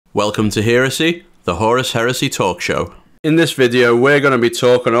Welcome to Heresy, the Horus Heresy talk show. In this video, we're going to be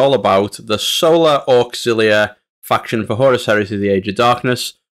talking all about the Solar Auxilia faction for Horus Heresy, the Age of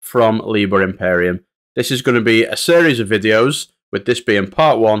Darkness from Liber Imperium. This is going to be a series of videos, with this being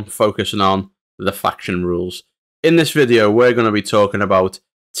part one, focusing on the faction rules. In this video, we're going to be talking about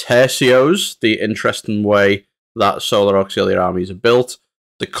Tercios, the interesting way that Solar Auxilia armies are built,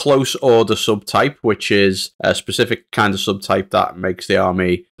 the close order subtype, which is a specific kind of subtype that makes the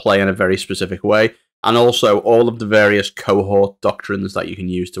army play in a very specific way, and also all of the various cohort doctrines that you can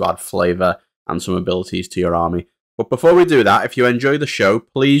use to add flavour and some abilities to your army. But before we do that, if you enjoy the show,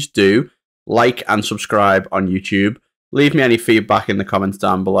 please do like and subscribe on YouTube. Leave me any feedback in the comments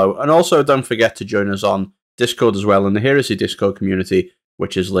down below, and also don't forget to join us on Discord as well, in the Heresy Discord community,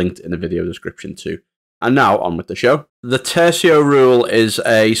 which is linked in the video description too. And now, on with the show. The Tercio rule is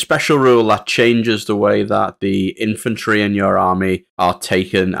a special rule that changes the way that the infantry in your army are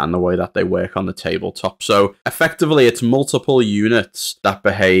taken and the way that they work on the tabletop. So, effectively, it's multiple units that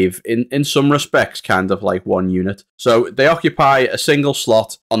behave, in some respects, kind of like one unit. So, they occupy a single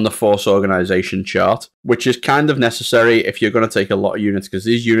slot on the force organization chart, which is kind of necessary if you're going to take a lot of units, because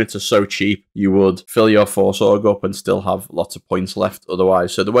these units are so cheap, you would fill your force org up and still have lots of points left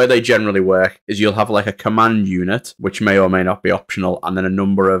otherwise. So, the way they generally work is you'll have like a command unit, which may or may not be optional, and then a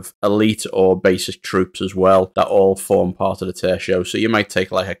number of elite or basic troops as well that all form part of the Tercio. So you might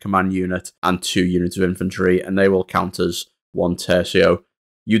take like a command unit and 2 units of infantry, and they will count as one Tercio.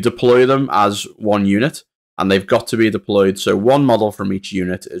 You deploy them as one unit, and they've got to be deployed. So one model from each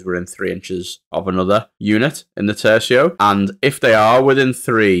unit is within 3 inches of another unit in the Tercio. And if they are within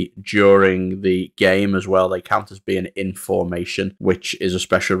 3 during the game as well, they count as being in formation, which is a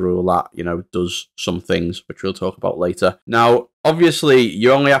special rule that, does some things, which we'll talk about later. Now, obviously,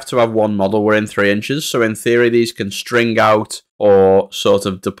 you only have to have one model within 3 inches. So in theory, these can string out or sort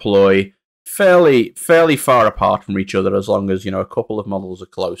of deploy fairly far apart from each other, as long as, a couple of models are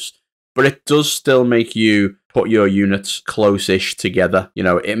close. But it does still make you put your units close-ish together.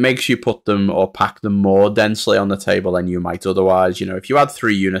 It makes you put them or pack them more densely on the table than you might otherwise. If you had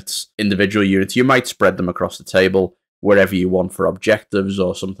 3 units, individual units, you might spread them across the table wherever you want for objectives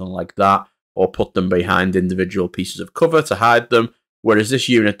or something like that, or put them behind individual pieces of cover to hide them. Whereas this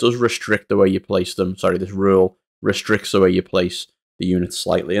unit does restrict the way you place them. Sorry, this rule restricts the way you place the units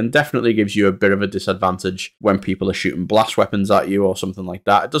slightly, and definitely gives you a bit of a disadvantage when people are shooting blast weapons at you or something like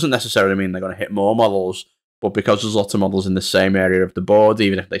that. It doesn't necessarily mean they're going to hit more models, but because there's lots of models in the same area of the board,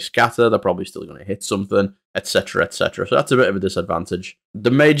 even if they scatter, they're probably still going to hit something, etc, etc. So that's a bit of a disadvantage.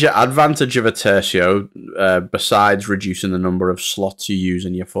 The major advantage of a Tercio, besides reducing the number of slots you use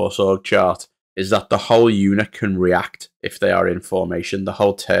in your force org chart, is that the whole unit can react if they are in formation. The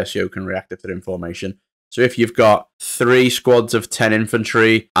whole Tercio can react if they're in formation. So if you've got 3 squads of 10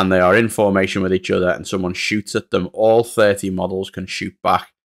 infantry and they are in formation with each other and someone shoots at them, all 30 models can shoot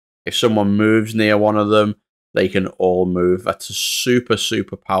back. If someone moves near one of them, they can all move. That's super,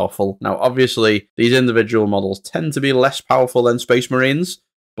 super powerful. Now, obviously, these individual models tend to be less powerful than Space Marines,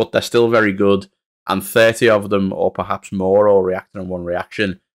 but they're still very good. And 30 of them, or perhaps more, all reacting on one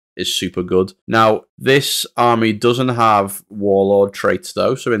reaction, is super good. Now, this army doesn't have warlord traits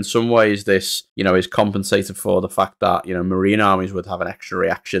though, so in some ways this, is compensated for the fact that, marine armies would have an extra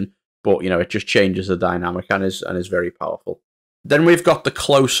reaction, but, it just changes the dynamic and is very powerful. Then we've got the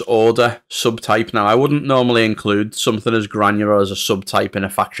close order subtype. Now, I wouldn't normally include something as granular as a subtype in a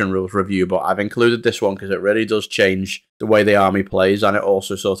faction rules review, but I've included this one because it really does change the way the army plays, and it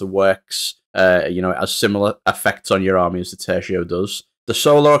also sort of works, has similar effects on your army as the Tercio does. The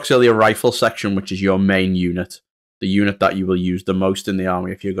Solar Auxilia Rifle section, which is your main unit, the unit that you will use the most in the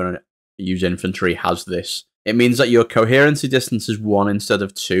army if you're going to use infantry, has this. It means that your coherency distance is 1 instead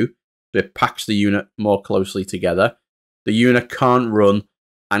of 2, so it packs the unit more closely together. The unit can't run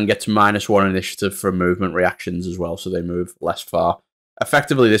and gets -1 initiative for movement reactions as well, so they move less far.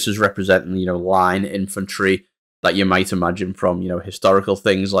 Effectively, this is representing, line infantry that you might imagine from, historical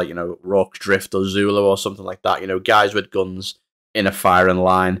things like, Rorke's Drift or Zulu or something like that. Guys with guns in a firing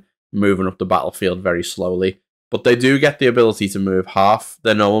line, moving up the battlefield very slowly. But they do get the ability to move half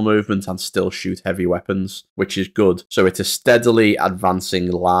their normal movement and still shoot heavy weapons, which is good. So it's a steadily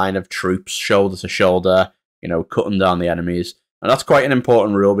advancing line of troops, shoulder to shoulder, cutting down the enemies. And that's quite an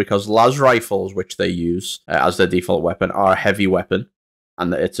important rule because las rifles, which they use as their default weapon, are a heavy weapon.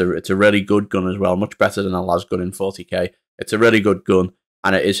 And it's a really good gun as well, much better than a las gun in 40k. It's a really good gun,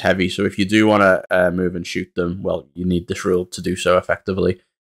 and it is heavy, so if you do want to move and shoot them, well, you need this rule to do so effectively.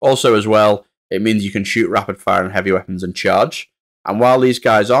 Also, as well, it means you can shoot rapid fire and heavy weapons and charge. And while these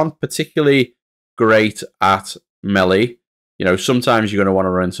guys aren't particularly great at melee, You know, sometimes you're going to want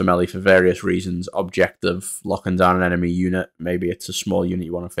to run into melee for various reasons. Objective, locking down an enemy unit. Maybe it's a small unit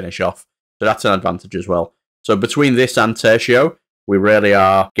you want to finish off. So that's an advantage as well. So between this and Tercio, we really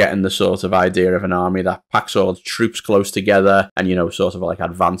are getting the sort of idea of an army that packs all the troops close together and, you know, sort of like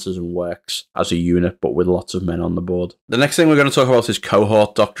advances and works as a unit, but with lots of men on the board. The next thing we're going to talk about is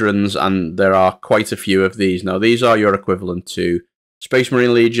Cohort Doctrines, and there are quite a few of these. Now, these are your equivalent to Space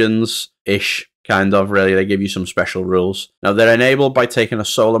Marine Legions-ish, kind of, really. They give you some special rules. Now, they're enabled by taking a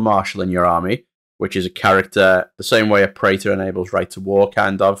Solar Marshal in your army, which is a character the same way a Praetor enables Right to War,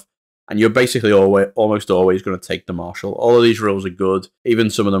 kind of. And you're basically almost always going to take the Marshal. All of these rules are good.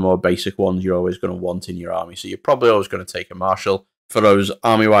 Even some of the more basic ones you're always going to want in your army. So you're probably always going to take a Marshal for those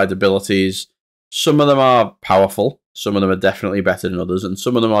army-wide abilities. Some of them are powerful. Some of them are definitely better than others. And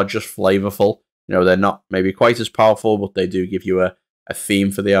some of them are just flavourful. You know, they're not maybe quite as powerful, but they do give you a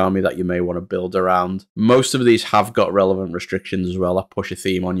theme for the army that you may want to build around. Most of these have got relevant restrictions as well that push a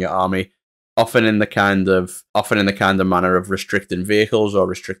theme on your army. Often in the kind of manner of restricting vehicles or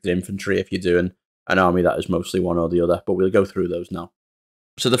restricted infantry if you're doing an army that is mostly one or the other, but we'll go through those now.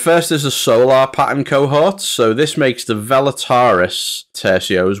 So the first is the Solar Pattern Cohort. So this makes the Velataris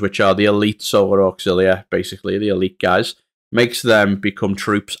Tercios, which are the elite Solar Auxilia, basically the elite guys, makes them become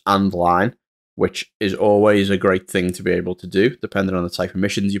troops and line, which is always a great thing to be able to do, depending on the type of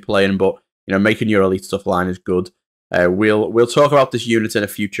missions you're playing, but you know, making your elite stuff line is good. We'll talk about this unit in a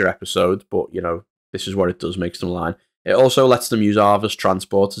future episode, but you know, this is what it does, makes them line. It also lets them use Arvus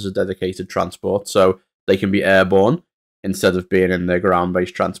transport as a dedicated transport, so they can be airborne instead of being in their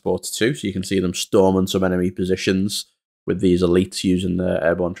ground-based transports too. So you can see them storming some enemy positions with these elites using their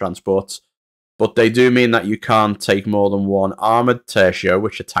airborne transports. But they do mean that you can't take more than one armoured tertio,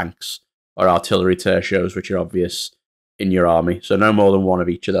 which are tanks, or artillery tertios, which are obvious in your army. So no more than one of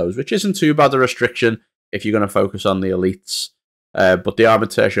each of those, which isn't too bad a restriction if you're going to focus on the elites. But the armoured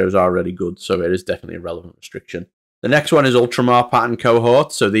tertios are really good, so it is definitely a relevant restriction. The next one is Ultramar Pattern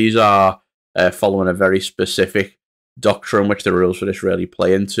Cohort. So these are following a very specific doctrine, which the rules for this really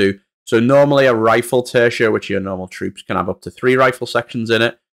play into. So normally a rifle tertio, which are your normal troops, can have up to 3 rifle sections in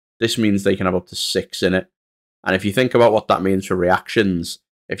it. This means they can have up to 6 in it. And if you think about what that means for reactions,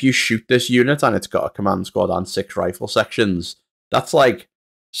 if you shoot this unit and it's got a command squad and 6 rifle sections, that's like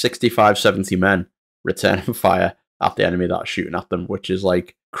 65, 70 men returning fire at the enemy that's shooting at them, which is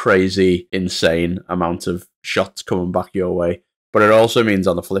like crazy, insane amount of shots coming back your way. But it also means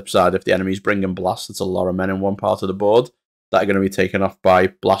on the flip side, if the enemy's bringing blasts, it's a lot of men in one part of the board that are going to be taken off by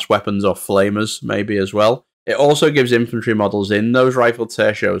blast weapons or flamers maybe as well. It also gives infantry models in those rifle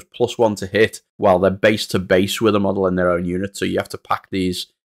tertios +1 to hit while they're base to base with a model in their own unit. So you have to pack these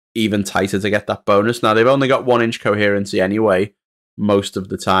even tighter to get that bonus. Now they've only got 1-inch coherency anyway, most of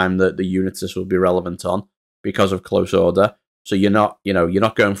the time that the units this will be relevant on because of close order. So you're not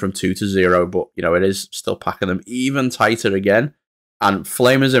going from 2 to 0, but it is still packing them even tighter again. And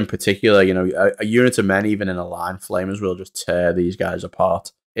flamers in particular, a unit of men even in a line, flamers will just tear these guys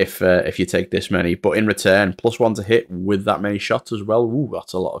apart if you take this many. But in return, +1 to hit with that many shots as well. Ooh,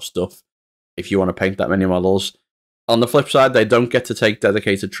 that's a lot of stuff if you want to paint that many models. On the flip side, they don't get to take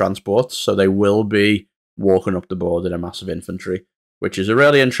dedicated transports, so they will be walking up the board in a massive infantry, which is a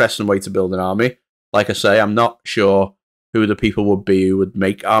really interesting way to build an army. Like I say, I'm not sure who the people would be who would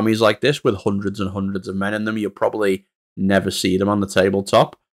make armies like this with hundreds and hundreds of men in them. You'll probably never see them on the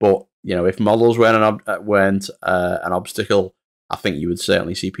tabletop. But, if models weren't an obstacle, I think you would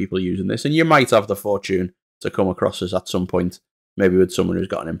certainly see people using this. And you might have the fortune to come across this at some point, maybe with someone who's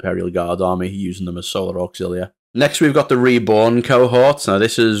got an Imperial Guard army using them as Solar Auxilia. Next, we've got the Reborn Cohort. Now,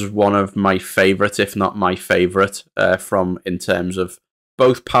 this is one of my favourite, if not my favourite, in terms of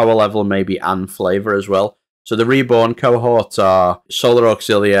both power level maybe and flavour as well. So the Reborn Cohorts are Solar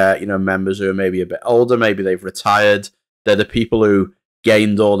Auxilia, members who are maybe a bit older, maybe they've retired. They're the people who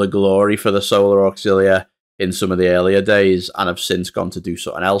gained all the glory for the Solar Auxilia in some of the earlier days and have since gone to do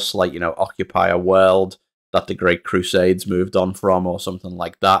something else, like, occupy a world that the Great Crusades moved on from or something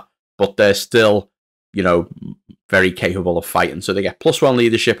like that. But they're still, very capable of fighting. So they get +1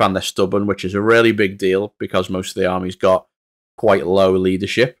 leadership and they're stubborn, which is a really big deal because most of the army's got quite low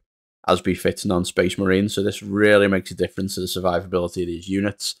leadership, as befits non-Space Marines. So this really makes a difference to the survivability of these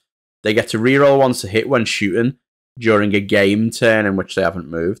units. They get to reroll 1 to hit when shooting during a game turn in which they haven't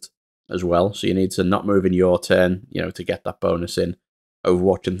moved as well. So you need to not move in your turn, to get that bonus in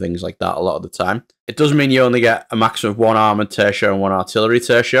Overwatch and things like that a lot of the time. It does mean you only get a maximum of 1 armoured tertio and 1 artillery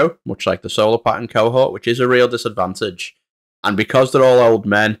tertio, much like the Solar Pattern Cohort, which is a real disadvantage. And because they're all old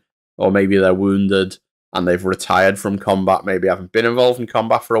men, or maybe they're wounded and they've retired from combat, maybe haven't been involved in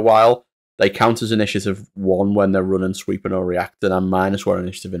combat for a while, They count as initiative 1 when they're running, sweeping, or reacting, and -1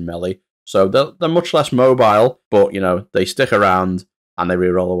 initiative in melee. So they're much less mobile, but, you know, they stick around and they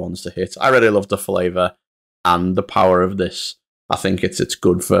reroll the ones to hit. I really love the flavour and the power of this. I think it's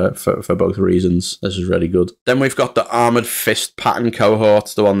good for both reasons. This is really good. Then we've got the Armoured Fist pattern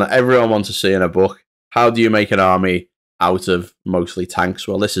cohort, the one that everyone wants to see in a book. How do you make an army out of mostly tanks?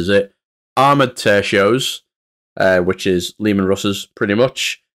 Well, this is it. Armoured Tercios, which is Leman Russes, pretty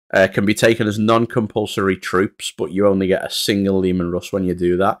much, can be taken as non-compulsory troops, but you only get a single Leman Russ when you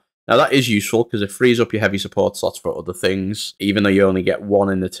do that. Now, that is useful because it frees up your heavy support slots for other things. Even though you only get one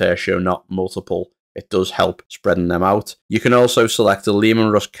in the Tercio, not multiple, it does help spreading them out. You can also select a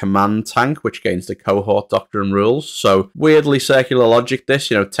Leman Russ command tank, which gains the Cohort Doctrine rules. So, weirdly circular logic this.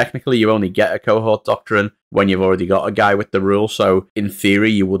 You know, technically you only get a Cohort Doctrine when you've already got a guy with the rule. So, in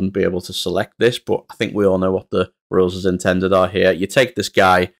theory, you wouldn't be able to select this, but I think we all know what the rules as intended are here. You take this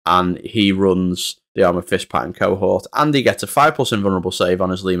guy and he runs the Armoured Fist pattern cohort, and he gets a 5+ invulnerable save on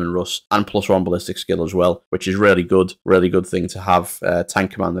his Leman Russ and +1 ballistic skill as well, which is really good thing to have.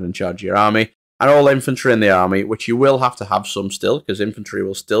 Tank commander in charge of your army. And all infantry in the army, which you will have to have some still, because infantry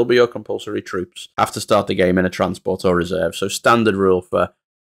will still be your compulsory troops, have to start the game in a transport or reserve. So standard rule for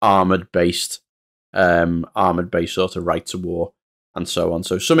armoured-based sort of right to war, and so on.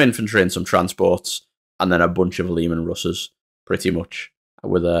 So some infantry and some transports, and then a bunch of Leman Russes, pretty much,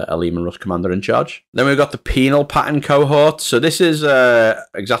 with a Leman Russ commander in charge. Then we've got the penal pattern cohort. So this is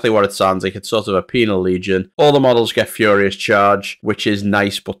exactly what it sounds like. It's sort of a penal legion. All the models get furious charge, which is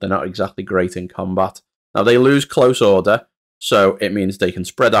nice, but they're not exactly great in combat. Now, they lose close order, so it means they can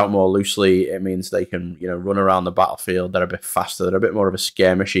spread out more loosely. It means they can, you know, run around the battlefield. They're a bit faster. They're a bit more of a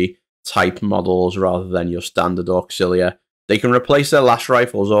skirmishy type models rather than your standard Auxilia. They can replace their Lash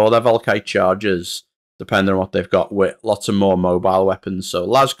Rifles or their Volkite Chargers, depending on what they've got, with lots of more mobile weapons. So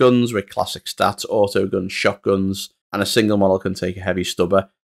las guns with classic stats, auto guns, shotguns, and a single model can take a heavy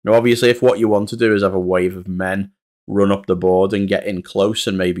stubber. Now, obviously, if what you want to do is have a wave of men run up the board and get in close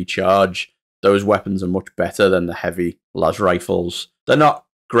and maybe charge, those weapons are much better than the heavy las rifles. They're not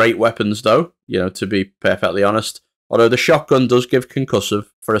great weapons, though, you know, to be perfectly honest. Although the shotgun does give concussive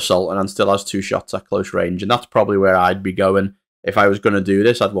for assault and still has 2 shots at close range, and that's probably where I'd be going. If I was going to do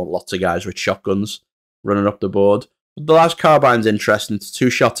this, I'd want lots of guys with shotguns running up the board. But the las carbine's interesting. It's 2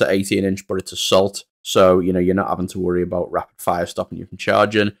 shots at 18 inch, but it's assault. So, you know, you're not having to worry about rapid fire stopping you from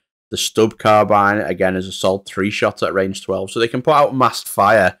charging. The stub carbine, again, is assault, 3 shots at range 12. So they can put out massed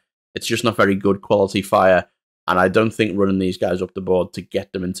fire. It's just not very good quality fire. And I don't think running these guys up the board to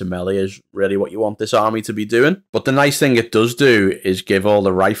get them into melee is really what you want this army to be doing. But the nice thing it does do is give all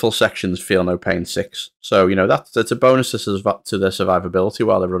the rifle sections Feel No Pain 6. So, you know, that's a bonus to their survivability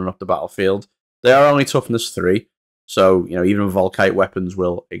while they're running up the battlefield. They are only toughness 3, so, you know, even Volkite weapons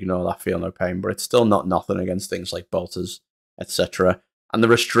will ignore that Feel No Pain, but it's still not nothing against things like bolters, etc. And the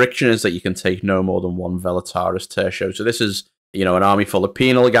restriction is that you can take no more than 1 Velataris Tercio. So this is, you know, an army full of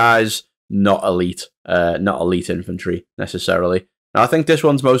penal guys, not elite infantry necessarily. Now, I think this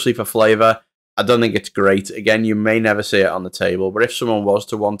one's mostly for flavour. I don't think it's great. Again, you may never see it on the table, but if someone was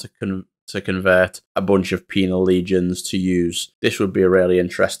to want to convert a bunch of penal legions to use, this would be a really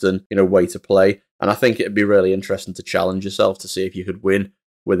interesting, you know, way to play. And I think it'd be really interesting to challenge yourself to see if you could win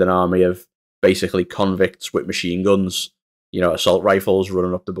with an army of basically convicts with machine guns, you know, assault rifles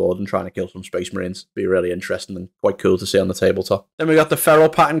running up the board and trying to kill some Space Marines. Be really interesting and quite cool to see on the tabletop. Then we got the feral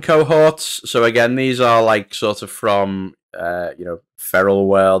pattern cohorts. So again, these are like sort of from you know, feral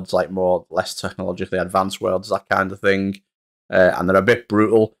worlds, like less technologically advanced worlds, that kind of thing. And they're a bit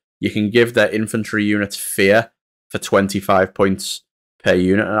brutal. You can give their infantry units fear for 25 points per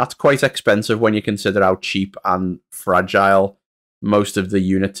unit, and that's quite expensive when you consider how cheap and fragile most of the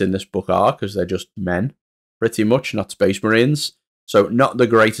units in this book are, because they're just men, pretty much, not Space Marines. So not the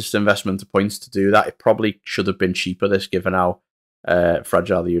greatest investment of points to do that. It probably should have been cheaper, this, given how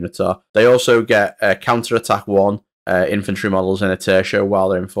fragile the units are. They also get counter-attack 1 infantry models in a Tercio while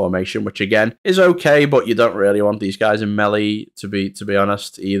they're in formation, which again is okay, but you don't really want these guys in melee, to be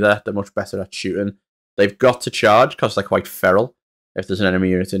honest, either. They're much better at shooting. They've got to charge because they're quite feral if there's an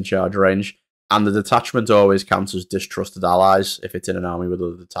enemy unit in charge range, and the detachment always counts as distrusted allies if it's in an army with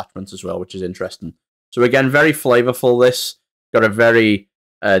other detachments as well, which is interesting. So again, very flavourful. This got a very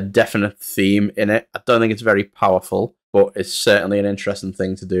definite theme in it. I don't think it's very powerful, but it's certainly an interesting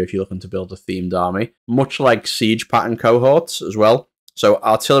thing to do if you're looking to build a themed army. Much like siege pattern cohorts as well. So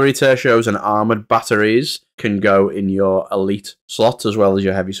artillery tertios and armoured batteries can go in your elite slots as well as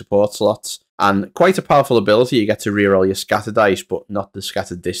your heavy support slots. And quite a powerful ability. You get to reroll your scatter dice, but not the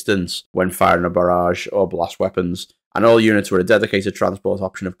scatter distance when firing a barrage or blast weapons. and all units with a dedicated transport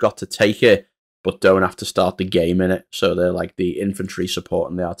option have got to take it, but don't have to start the game in it. So they're like the infantry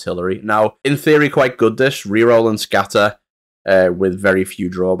supporting the artillery. Now, in theory, quite good this. Reroll and scatter with very few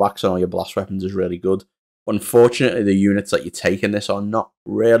drawbacks on all your blast weapons is really good. Unfortunately, the units that you take in this are not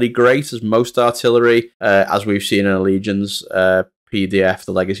really great, as most artillery, as we've seen in Legion's PDF,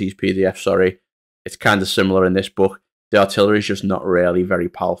 the Legacies PDF, sorry, it's kind of similar in this book. The artillery is just not really very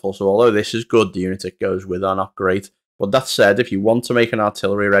powerful. So although this is good, the units it goes with are not great. But that said, if you want to make an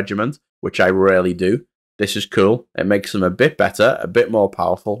artillery regiment, which I rarely do, this is cool. It makes them a bit better, a bit more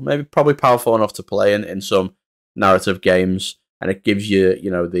powerful, maybe probably powerful enough to play in some narrative games, and it gives you, you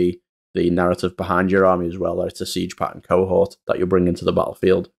know, the narrative behind your army as well, that it's a siege pattern cohort that you'll bring into the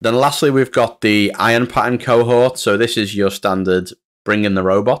battlefield. Then lastly, we've got the iron pattern cohort. So this is your standard bring in the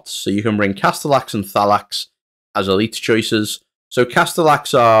robots. So you can bring Castellax and Thalax as elite choices. So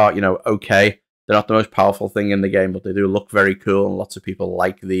Castellax are, you know, okay. They're not the most powerful thing in the game, but they do look very cool, and lots of people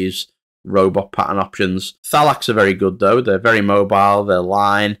like these robot pattern options. Thalax are very good though. They're very mobile, they're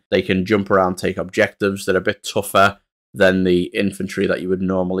line, they can jump around, take objectives. They're a bit tougher than the infantry that you would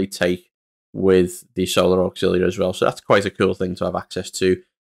normally take with the Solar Auxilia as well. So that's quite a cool thing to have access to.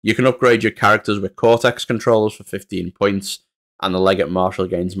 You can upgrade your characters with Cortex controllers for 15 points, and the Legate Marshal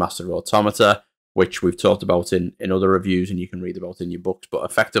gains Master of Automata, which we've talked about in other reviews and you can read about in your books, but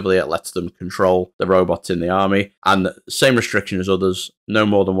effectively it lets them control the robots in the army. And same restriction as others, no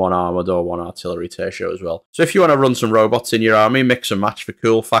more than one armoured or one artillery tercio as well. So if you want to run some robots in your army, mix and match for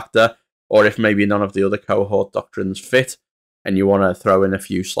cool factor, or if maybe none of the other cohort doctrines fit, and you want to throw in a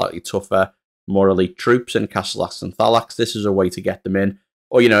few slightly tougher, more elite troops in Castellax and Thalax, this is a way to get them in.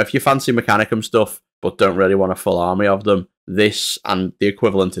 Or, you know, if you fancy Mechanicum stuff, but don't really want a full army of them, this and the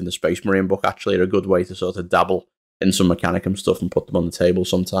equivalent in the Space Marine book actually are a good way to sort of dabble in some Mechanicum stuff and put them on the table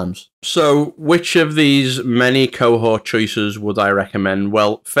sometimes. So which of these many cohort choices would I recommend?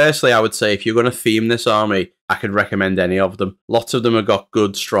 Well, firstly, I would say if you're going to theme this army, I could recommend any of them. Lots of them have got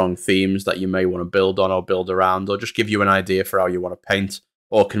good, strong themes that you may want to build on or build around, or just give you an idea for how you want to paint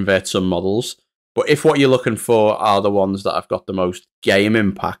or convert some models. But if what you're looking for are the ones that have got the most game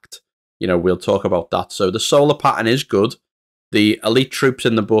impact, you know, we'll talk about that. So the solar pattern is good. The elite troops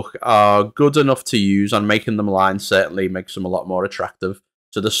in the book are good enough to use, and making them line certainly makes them a lot more attractive.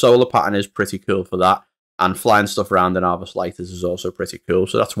 So the solar pattern is pretty cool for that, and flying stuff around in Arvus Lighters is also pretty cool.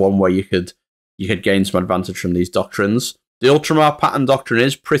 So that's one way you could gain some advantage from these doctrines. The Ultramar pattern doctrine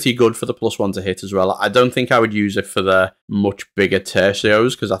is pretty good for the +1 to hit as well. I don't think I would use it for the much bigger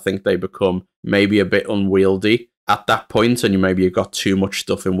tercios, because I think they become maybe a bit unwieldy at that point, and you've got too much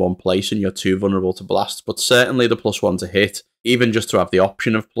stuff in one place and you're too vulnerable to blasts. But certainly the +1 to hit, even just to have the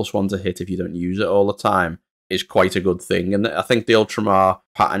option of +1 to hit if you don't use it all the time, is quite a good thing. And I think the Ultramar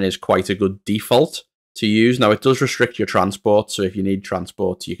pattern is quite a good default to use. Now, it does restrict your transport, so if you need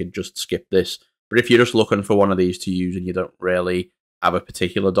transport, you can just skip this. But if you're just looking for one of these to use and you don't really have a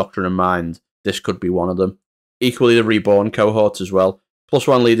particular doctrine in mind, this could be one of them. Equally, the Reborn cohorts as well.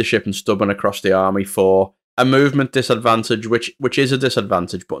 +1 leadership and stubborn across the army for a movement disadvantage, which is a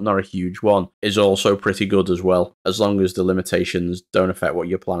disadvantage, but not a huge one, is also pretty good as well, as long as the limitations don't affect what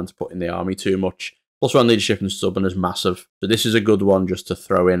you're planning to put in the army too much. +1 leadership and stubborn is massive, so this is a good one just to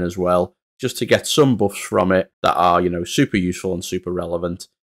throw in as well, just to get some buffs from it that are, you know, super useful and super relevant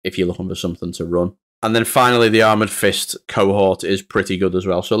if you're looking for something to run. And then finally, the Armoured Fist cohort is pretty good as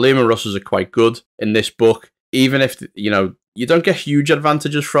well. So Leman Russes are quite good in this book, even if, you know, you don't get huge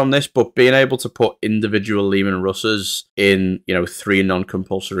advantages from this, but being able to put individual Leman Russes in, you know, 3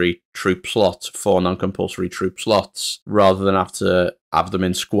 non-compulsory troop slots, 4 non-compulsory troop slots, rather than have to have them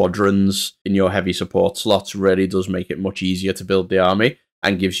in squadrons in your heavy support slots, really does make it much easier to build the army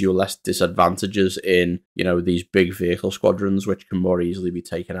and gives you less disadvantages in, you know, these big vehicle squadrons, which can more easily be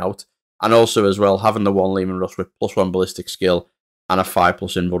taken out. And also as well, having the 1 Leman Russ with +1 ballistic skill and a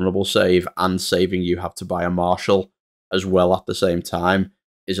 5+ invulnerable save, and saving you have to buy a Marshal as well at the same time,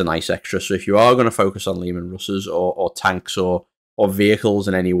 is a nice extra. So if you are going to focus on Leman Russes or tanks or vehicles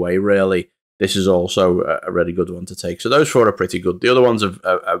in any way, really, this is also a really good one to take. So those 4 are pretty good. The other ones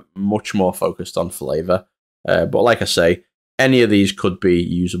are much more focused on flavour. But like I say, any of these could be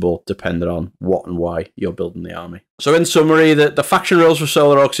usable depending on what and why you're building the army. So in summary, the faction rules for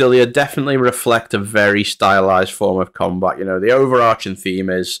Solar Auxilia definitely reflect a very stylized form of combat. You know, the overarching theme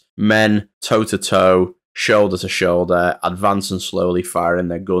is men toe-to-toe, shoulder-to-shoulder, advancing slowly, firing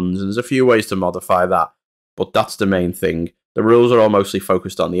their guns, and there's a few ways to modify that, but that's the main thing. The rules are all mostly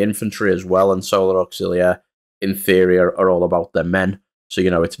focused on the infantry as well, and Solar Auxilia, in theory, are all about their men. So, you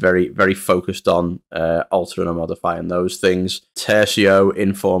know, it's very, very focused on altering and modifying those things. Tercio,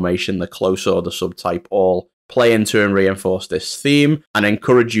 Information, the Close Order subtype, all play into and reinforce this theme, and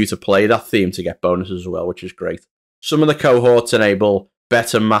encourage you to play that theme to get bonuses as well, which is great. Some of the cohorts enable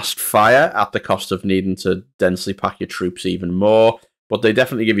better massed fire at the cost of needing to densely pack your troops even more, but they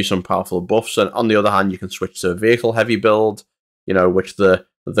definitely give you some powerful buffs. And on the other hand, you can switch to a vehicle-heavy build, you know, which the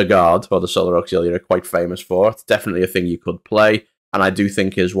Guard, or the Solar Auxilia, are quite famous for. It's definitely a thing you could play, and I do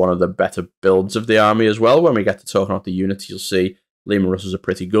think is one of the better builds of the army as well. When we get to talking about the units, you'll see Leman Russes are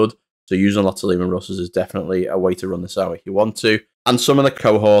pretty good, so using lots of Leman Russes is definitely a way to run this army if you want to. And some of the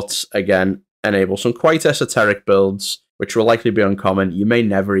cohorts, again, enable some quite esoteric builds, which will likely be uncommon. You may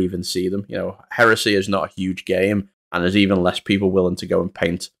never even see them. You know, Heresy is not a huge game, and there's even less people willing to go and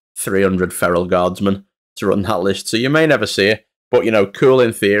paint 300 Feral Guardsmen to run that list, so you may never see it. But, you know, cool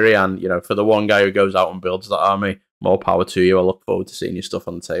in theory, and, you know, for the one guy who goes out and builds that army, more power to you. I look forward to seeing your stuff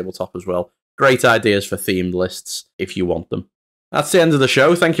on the tabletop as well. Great ideas for themed lists if you want them. That's the end of the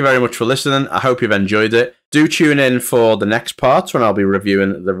show. Thank you very much for listening. I hope you've enjoyed it. Do tune in for the next part when I'll be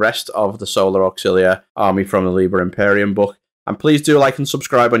reviewing the rest of the Solar Auxilia Army from the Liber Imperium book. And please do like and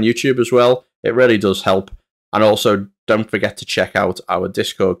subscribe on YouTube as well. It really does help. And also, don't forget to check out our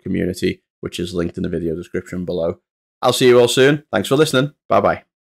Discord community, which is linked in the video description below. I'll see you all soon. Thanks for listening. Bye-bye.